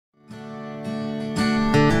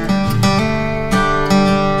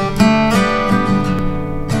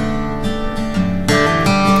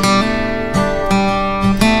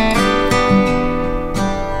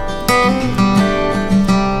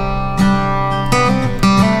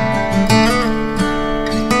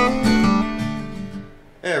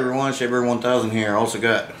Lightsaber 1000 here. Also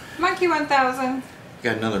got Monkey 1000.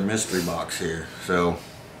 Got another mystery box here. So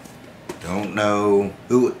don't know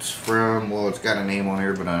who it's from. Well, it's got a name on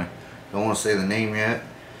here, but I don't want to say the name yet.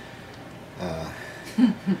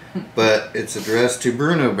 But it's addressed to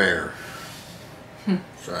Bruno Bear.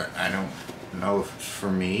 So I don't know if it's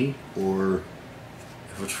for me or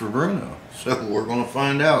if it's for Bruno. So we're going to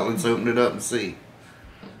find out. Let's open it up and see.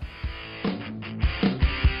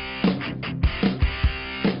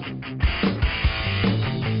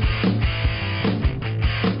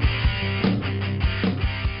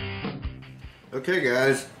 Okay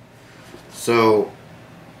guys, so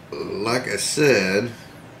like I said,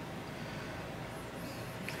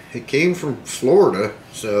 it came from Florida,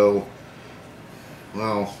 so,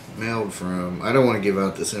 well, mailed from, I don't want to give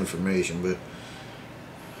out this information, but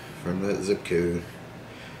from that zip code.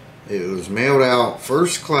 It was mailed out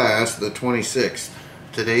first class the 26th.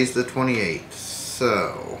 Today's the 28th,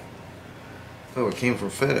 so, oh, it came from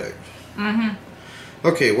FedEx.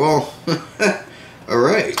 Okay, well,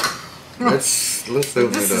 alright. Let's open it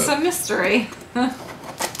up. This is a mystery. Open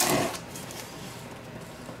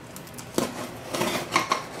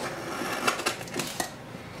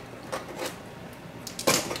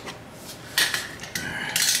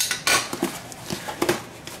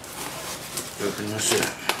this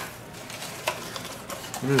up.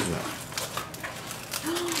 What is that?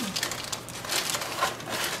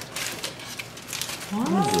 What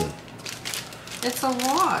is it? It's a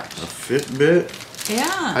watch. A Fitbit?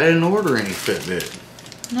 Yeah. I didn't order any Fitbit.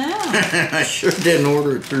 No. I sure didn't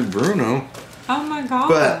order it through Bruno. Oh my god.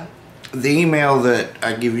 But the email that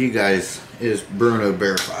I give you guys is Bruno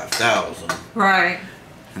Bear 5000. Right.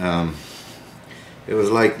 It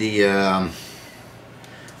was like the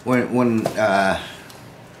when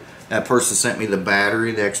that person sent me the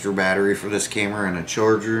battery, the extra battery for this camera and a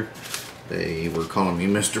charger. They were calling me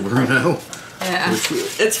Mr. Bruno. Yeah. Which,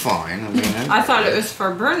 it's fine. I mean, I thought it was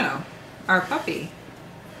for Bruno, our puppy.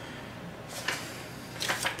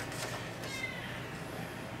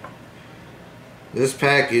 This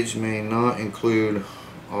package may not include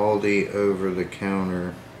all the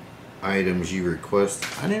over-the-counter items you request.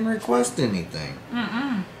 I didn't request anything.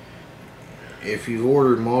 If you've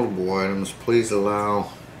ordered multiple items, please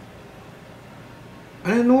allow... I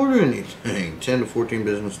didn't order anything. 10 to 14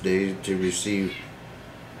 business days to receive.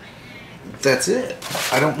 That's it.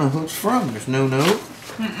 I don't know who it's from. There's no note.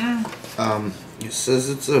 It says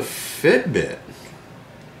it's a Fitbit.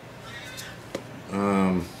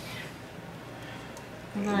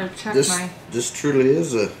 I'm gonna check this truly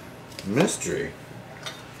is a mystery.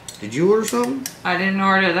 Did you order something? I didn't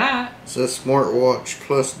order that. It says smartwatch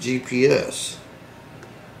plus GPS.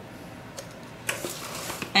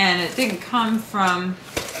 And it didn't come from...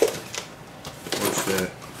 What's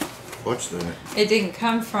that? What's that? It didn't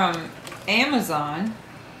come from Amazon.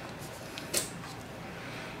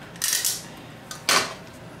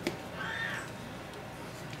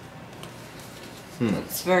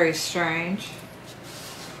 It's very strange.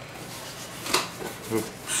 Hope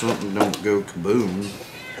something don't go kaboom.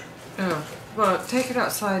 Oh, well, take it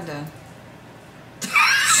outside then.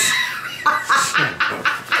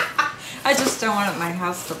 I just don't want my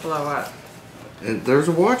house to blow up. And there's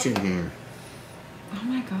a watch in here. Oh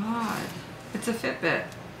my god. It's a Fitbit.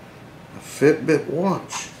 A Fitbit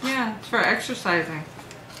watch. Yeah, it's for exercising.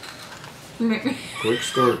 Quick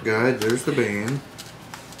start guide. There's the band.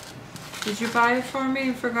 Did you buy it for me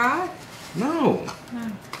and forgot? No.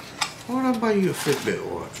 No. Why would I buy you a Fitbit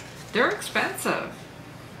watch? They're expensive.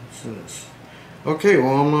 What's this? Okay,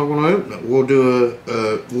 well I'm not going to open it.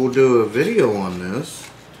 We'll do a video on this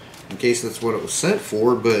in case that's what it was sent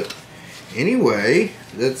for. But anyway,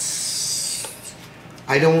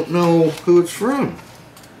 I don't know who it's from.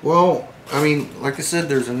 Well, I mean, like I said,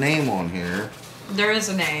 there's a name on here. There is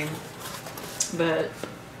a name, but...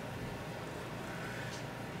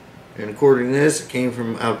 And according to this, it came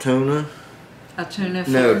from Altona. Altona?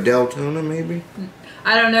 No, Deltona maybe?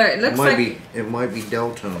 I don't know. It looks It might be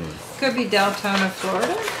Deltona. Could be Deltona,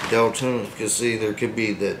 Florida? Deltona, because see, there could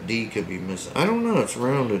be, that D could be missing. I don't know, it's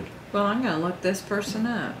rounded. Well, I'm going to look this person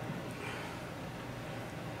up.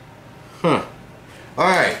 Huh.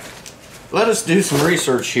 Alright. Let us do some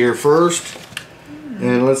research here first.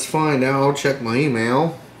 And let's find out. I'll check my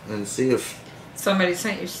email and see if somebody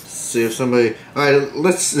sent you. See if somebody. Alright,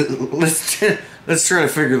 let's try to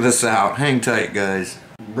figure this out. Hang tight, guys.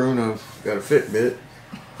 Bruno got a Fitbit.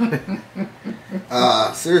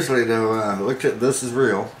 Seriously though, look at this is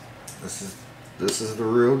real. This is the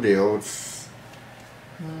real deal. It's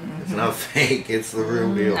not fake. It's the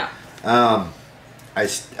real deal. No. I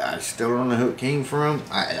still don't know who it came from.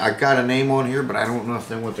 I got a name on here, but I don't know if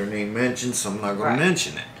they want their name mentioned, so I'm not going to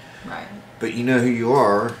mention it. Right. But you know who you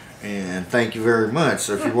are, and thank you very much.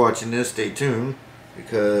 So if you're watching this, stay tuned,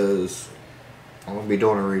 because I'm going to be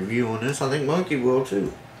doing a review on this. I think Monkey will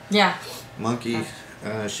too. Yeah. Monkey,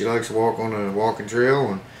 she likes to walk on a walking trail,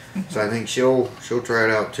 and so I think she'll try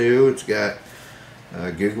it out too. It's got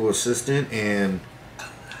Google Assistant and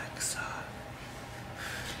Alexa.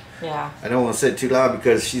 Yeah. I don't want to say it too loud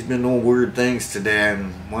because she's been doing weird things today,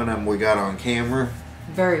 and one of them we got on camera.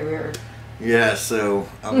 Very weird. Yeah, so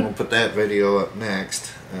I'm going to put that video up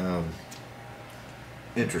next.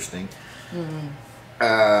 Interesting.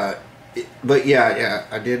 But yeah,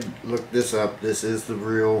 I did look this up. This is the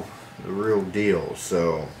real deal.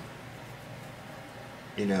 So,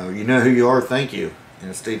 you know who you are. Thank you.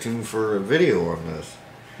 And stay tuned for a video on this.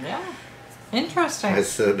 Yeah. Interesting. I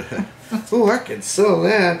said, oh, I can sell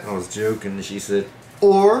that. I was joking. She said,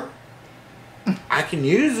 or I can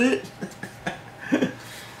use it.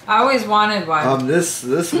 I always wanted one. This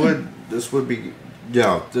would be,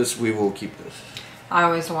 yeah, we will keep this. I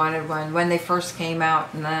always wanted one when they first came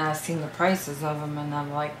out, and then I seen the prices of them, and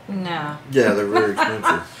I'm like, no. Yeah, they're very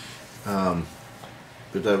expensive.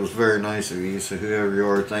 But that was very nice of you. So whoever you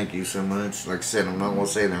are, thank you so much. Like I said, I'm not going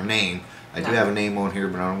to say their name. I do have a name on here,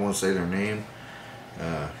 but I don't want to say their name.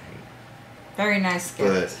 Very nice gift.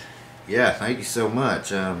 But yeah, thank you so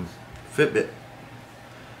much. Fitbit.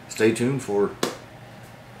 Stay tuned for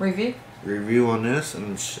review on this,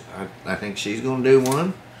 and I think she's going to do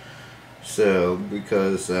one. So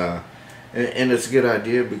because and it's a good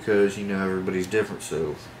idea because everybody's different.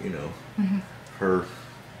 So her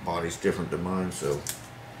body's different than mine. So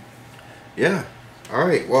yeah. All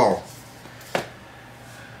right. Well.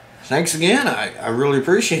 Thanks again. I really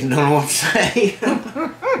appreciate it. Don't know what to say.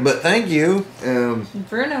 But thank you.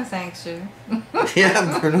 Bruno thanks you.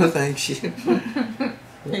 Yeah, Bruno thanks you.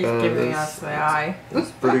 He's giving us the eye.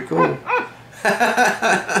 That's pretty cool.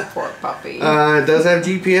 Poor puppy. It does have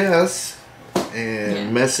GPS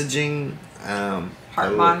and messaging.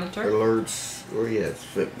 Heart monitor. Alerts. Oh yeah, it's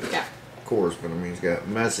Fitbit. Yeah. Of course, but I mean it's got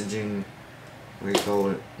messaging. What do you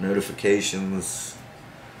call it? Notifications.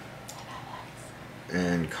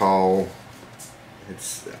 And call.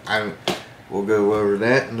 We'll go over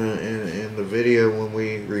that in the video when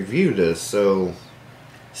we review this. So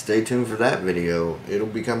stay tuned for that video. It'll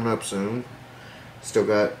be coming up soon. Still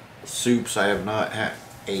got soups. I have not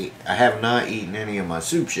eaten any of my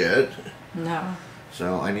soups yet. No.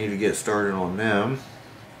 So I need to get started on them.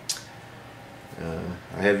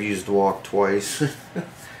 I have used the wok twice.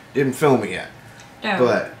 Didn't film it yet. No.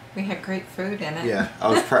 But we had great food in it. yeah, I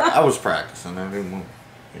was practicing. I didn't want,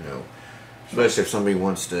 especially if somebody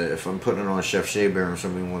wants to, if I'm putting it on Chef Shea Bear and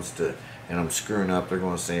somebody wants to, and I'm screwing up, they're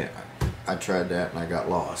going to say, I tried that and I got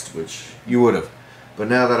lost, which you would have. But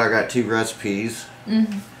now that I got 2 recipes.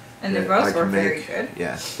 Mm-hmm. And they both were very good.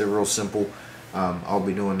 Yeah, they're real simple. I'll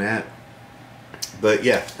be doing that. But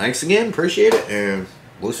yeah, thanks again. Appreciate it. And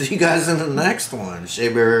we'll see you guys in the next one. Shea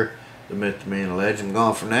Bear, the myth, the man, the legend.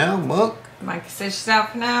 Gone for now. Monk. Mike says she's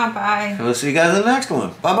out for now. Bye. And we'll see you guys in the next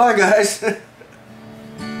one. Bye-bye, guys.